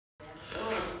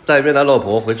带越南老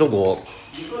婆回中国，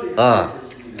啊，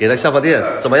给她下饭店，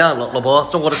怎么样，老婆？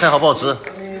中国的菜好不好吃？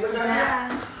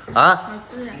啊？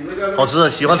好吃。好吃，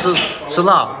喜欢吃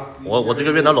辣。我这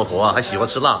个越南老婆啊，还喜欢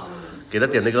吃辣，给她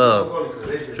点那个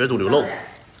水煮牛肉、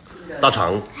大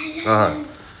肠啊，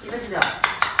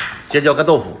尖椒干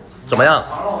豆腐，怎么样？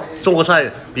中国菜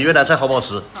比越南菜好不好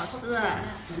吃？好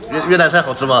吃。越南菜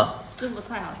好吃吗？中国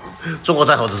菜好吃。中国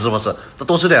菜好吃是不是？那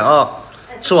多吃点啊，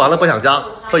吃完了不想家，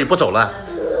可以不走了。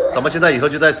咱们现在以后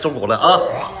就在中国了啊！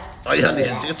哎呀，你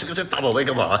这个大宝贝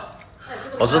干嘛？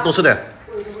好吃，多吃点。